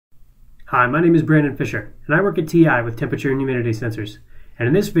Hi, my name is Brandon Fisher, and I work at TI with temperature and humidity sensors. And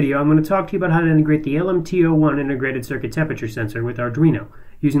in this video, I'm going to talk to you about how to integrate the LMT01 integrated circuit temperature sensor with Arduino,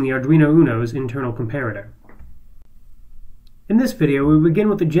 using the Arduino Uno's internal comparator. In this video, we begin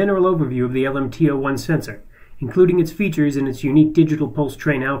with a general overview of the LMT01 sensor, including its features and its unique digital pulse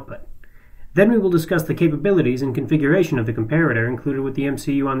train output. Then we will discuss the capabilities and configuration of the comparator included with the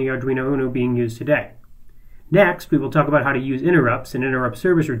MCU on the Arduino Uno being used today. Next, we will talk about how to use interrupts and interrupt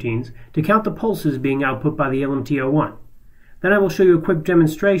service routines to count the pulses being output by the LMT01. Then I will show you a quick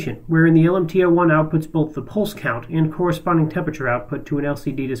demonstration wherein the LMT01 outputs both the pulse count and corresponding temperature output to an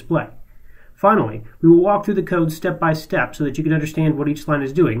LCD display. Finally, we will walk through the code step by step so that you can understand what each line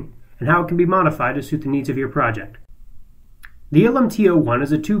is doing and how it can be modified to suit the needs of your project. The LMT01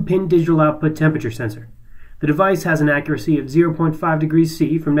 is a 2-pin digital output temperature sensor. The device has an accuracy of 0.5 degrees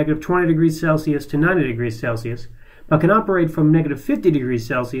C from negative 20 degrees Celsius to 90 degrees Celsius, but can operate from negative 50 degrees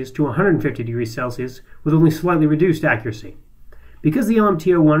Celsius to 150 degrees Celsius with only slightly reduced accuracy. Because the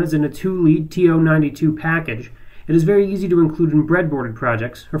LMT01 is in a 2-lead TO92 package, it is very easy to include in breadboarded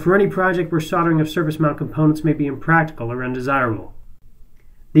projects or for any project where soldering of surface mount components may be impractical or undesirable.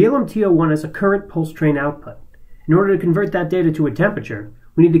 The LMT01 has a current pulse train output. In order to convert that data to a temperature,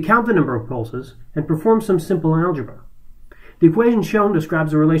 we need to count the number of pulses and perform some simple algebra. The equation shown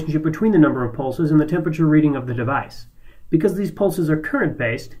describes the relationship between the number of pulses and the temperature reading of the device. Because these pulses are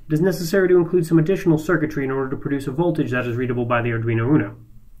current-based, it is necessary to include some additional circuitry in order to produce a voltage that is readable by the Arduino Uno.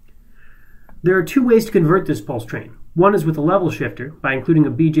 There are two ways to convert this pulse train. One is with a level shifter. By including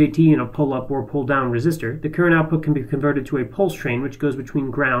a BJT and a pull-up or pull-down resistor, the current output can be converted to a pulse train which goes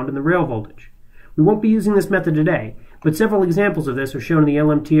between ground and the rail voltage. We won't be using this method today, but several examples of this are shown in the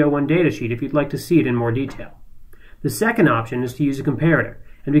LMT01 datasheet if you'd like to see it in more detail. The second option is to use a comparator,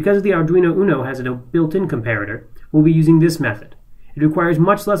 and because the Arduino Uno has a built-in comparator, we'll be using this method. It requires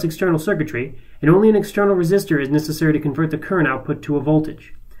much less external circuitry, and only an external resistor is necessary to convert the current output to a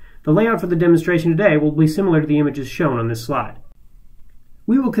voltage. The layout for the demonstration today will be similar to the images shown on this slide.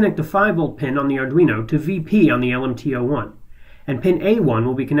 We will connect the 5-volt pin on the Arduino to VP on the LMT01, and pin A1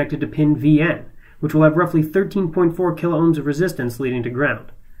 will be connected to pin VN, which will have roughly 13.4 kiloohms of resistance leading to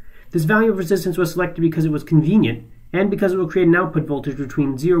ground. This value of resistance was selected because it was convenient and because it will create an output voltage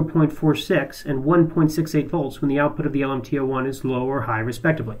between 0.46 and 1.68 volts when the output of the LMT01 is low or high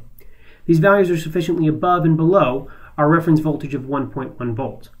respectively. These values are sufficiently above and below our reference voltage of 1.1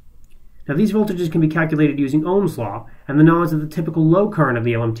 volts. Now these voltages can be calculated using Ohm's law and the knowledge that the typical low current of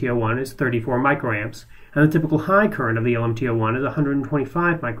the LMT01 is 34 microamps and the typical high current of the LMT01 is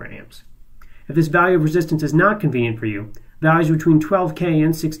 125 microamps. If this value of resistance is not convenient for you, values between 12K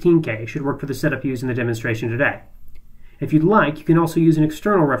and 16K should work for the setup used in the demonstration today. If you'd like, you can also use an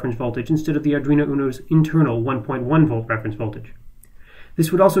external reference voltage instead of the Arduino Uno's internal 1.1 volt reference voltage.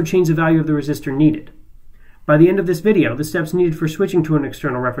 This would also change the value of the resistor needed. By the end of this video, the steps needed for switching to an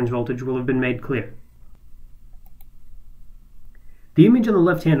external reference voltage will have been made clear. The image on the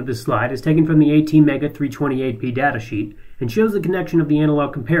left hand of this slide is taken from the ATmega328P datasheet and shows the connection of the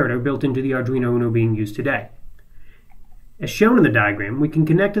analog comparator built into the Arduino Uno being used today. As shown in the diagram, we can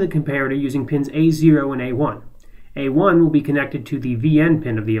connect to the comparator using pins A0 and A1. A1 will be connected to the VN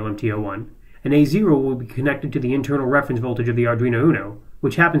pin of the LMT01, and A0 will be connected to the internal reference voltage of the Arduino Uno,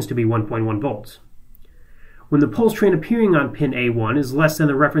 which happens to be 1.1 volts. When the pulse train appearing on pin A1 is less than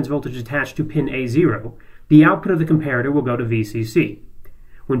the reference voltage attached to pin A0, the output of the comparator will go to VCC.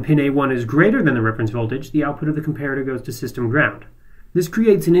 When pin A1 is greater than the reference voltage, the output of the comparator goes to system ground. This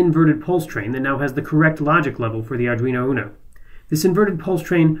creates an inverted pulse train that now has the correct logic level for the Arduino Uno. This inverted pulse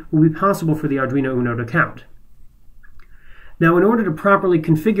train will be possible for the Arduino Uno to count. Now, in order to properly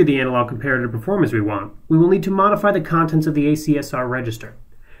configure the analog comparator to perform as we want, we will need to modify the contents of the ACSR register.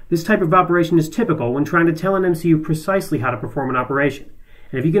 This type of operation is typical when trying to tell an MCU precisely how to perform an operation.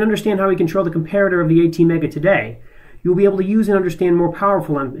 And if you can understand how we control the comparator of the ATmega today, you will be able to use and understand more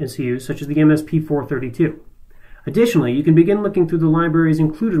powerful MCUs such as the MSP432. Additionally, you can begin looking through the libraries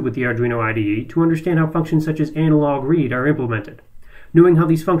included with the Arduino IDE to understand how functions such as analog read are implemented. Knowing how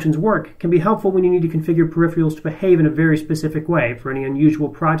these functions work can be helpful when you need to configure peripherals to behave in a very specific way for any unusual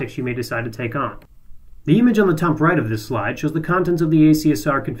projects you may decide to take on. The image on the top right of this slide shows the contents of the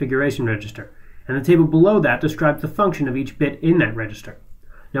ACSR configuration register, and the table below that describes the function of each bit in that register.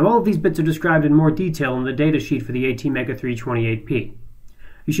 Now all of these bits are described in more detail in the datasheet for the ATmega328P.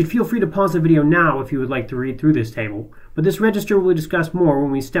 You should feel free to pause the video now if you would like to read through this table, but this register will be discussed more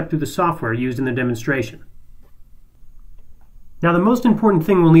when we step through the software used in the demonstration. Now the most important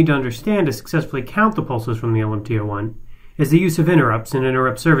thing we'll need to understand to successfully count the pulses from the LMT01 is the use of interrupts and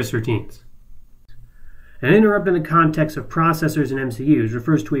interrupt service routines. An interrupt in the context of processors and MCUs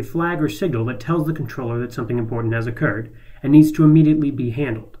refers to a flag or signal that tells the controller that something important has occurred and needs to immediately be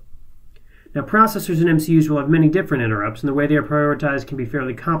handled. Now, processors and MCUs will have many different interrupts, and the way they are prioritized can be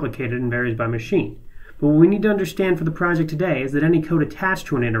fairly complicated and varies by machine. But what we need to understand for the project today is that any code attached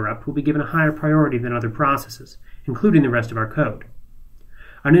to an interrupt will be given a higher priority than other processes, including the rest of our code.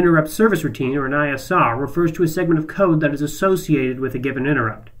 An interrupt service routine, or an ISR, refers to a segment of code that is associated with a given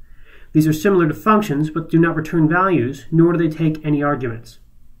interrupt. These are similar to functions, but do not return values, nor do they take any arguments.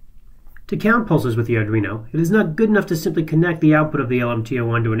 To count pulses with the Arduino, it is not good enough to simply connect the output of the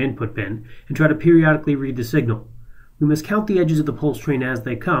LMT01 to an input pin and try to periodically read the signal. We must count the edges of the pulse train as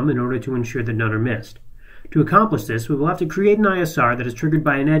they come in order to ensure that none are missed. To accomplish this, we will have to create an ISR that is triggered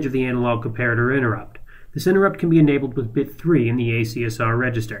by an edge of the analog comparator interrupt. This interrupt can be enabled with bit 3 in the ACSR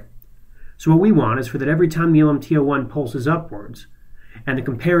register. So what we want is for that every time the LMT01 pulses upwards, and the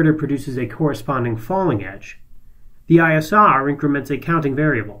comparator produces a corresponding falling edge, the ISR increments a counting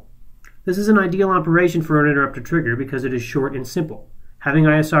variable. This is an ideal operation for an interrupt to trigger because it is short and simple. Having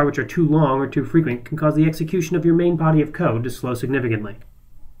ISR which are too long or too frequent can cause the execution of your main body of code to slow significantly.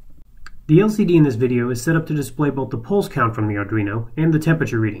 The LCD in this video is set up to display both the pulse count from the Arduino and the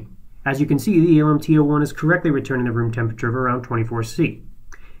temperature reading. As you can see, the LMT01 is correctly returning the room temperature of around 24°C.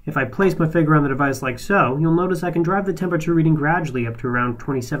 If I place my finger on the device like so, you'll notice I can drive the temperature reading gradually up to around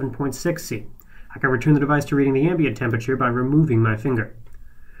 27.6°C. I can return the device to reading the ambient temperature by removing my finger.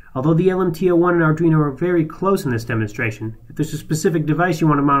 Although the LMT01 and Arduino are very close in this demonstration, if there's a specific device you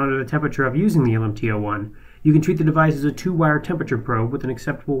want to monitor the temperature of using the LMT01, you can treat the device as a 2-wire temperature probe with an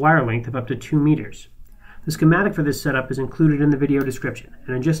acceptable wire length of up to 2 meters. The schematic for this setup is included in the video description,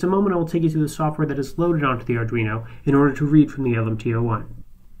 and in just a moment I will take you through the software that is loaded onto the Arduino in order to read from the LMT01.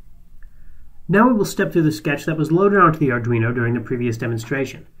 Now we will step through the sketch that was loaded onto the Arduino during the previous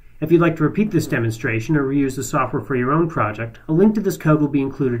demonstration. If you'd like to repeat this demonstration or reuse the software for your own project, a link to this code will be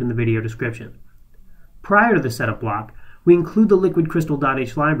included in the video description. Prior to the setup block, we include the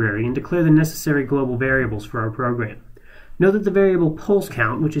liquidcrystal.h library and declare the necessary global variables for our program. Note that the variable pulse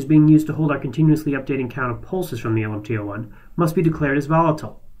count, which is being used to hold our continuously updating count of pulses from the LMT01, must be declared as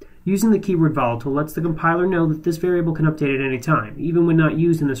volatile. Using the keyword volatile lets the compiler know that this variable can update at any time, even when not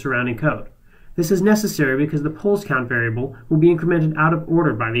used in the surrounding code. This is necessary because the pulse count variable will be incremented out of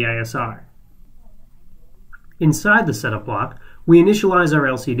order by the ISR. Inside the setup block, we initialize our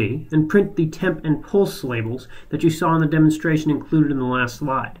LCD and print the temp and pulse labels that you saw in the demonstration included in the last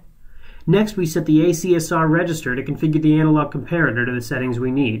slide. Next, we set the ACSR register to configure the analog comparator to the settings we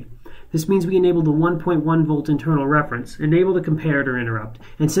need. This means we enable the 1.1 volt internal reference, enable the comparator interrupt,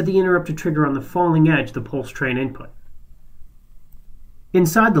 and set the interrupt to trigger on the falling edge of the pulse train input.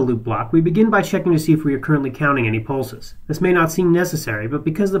 Inside the loop block, we begin by checking to see if we are currently counting any pulses. This may not seem necessary, but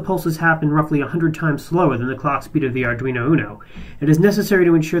because the pulses happen roughly 100 times slower than the clock speed of the Arduino Uno, it is necessary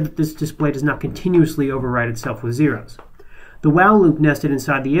to ensure that this display does not continuously overwrite itself with zeros. The while loop nested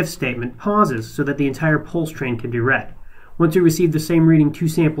inside the if statement pauses so that the entire pulse train can be read. Once we receive the same reading 2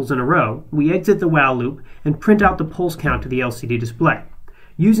 samples in a row, we exit the while loop and print out the pulse count to the LCD display.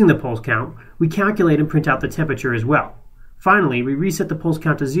 Using the pulse count, we calculate and print out the temperature as well. Finally, we reset the pulse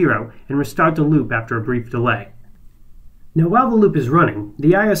count to 0 and restart the loop after a brief delay. Now, while the loop is running,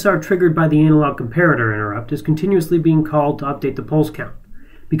 the ISR triggered by the analog comparator interrupt is continuously being called to update the pulse count.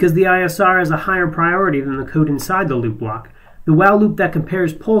 Because the ISR has a higher priority than the code inside the loop block, the while loop that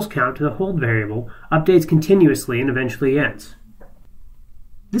compares pulse count to the hold variable updates continuously and eventually ends.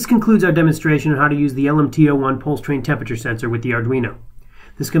 This concludes our demonstration on how to use the LMT01 pulse train temperature sensor with the Arduino.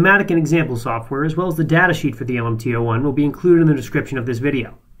 The schematic and example software, as well as the datasheet for the LMT01, will be included in the description of this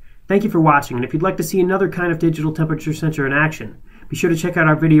video. Thank you for watching, and if you'd like to see another kind of digital temperature sensor in action, be sure to check out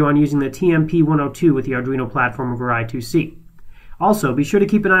our video on using the TMP102 with the Arduino platform over I2C. Also, be sure to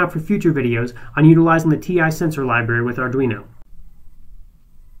keep an eye out for future videos on utilizing the TI sensor library with Arduino.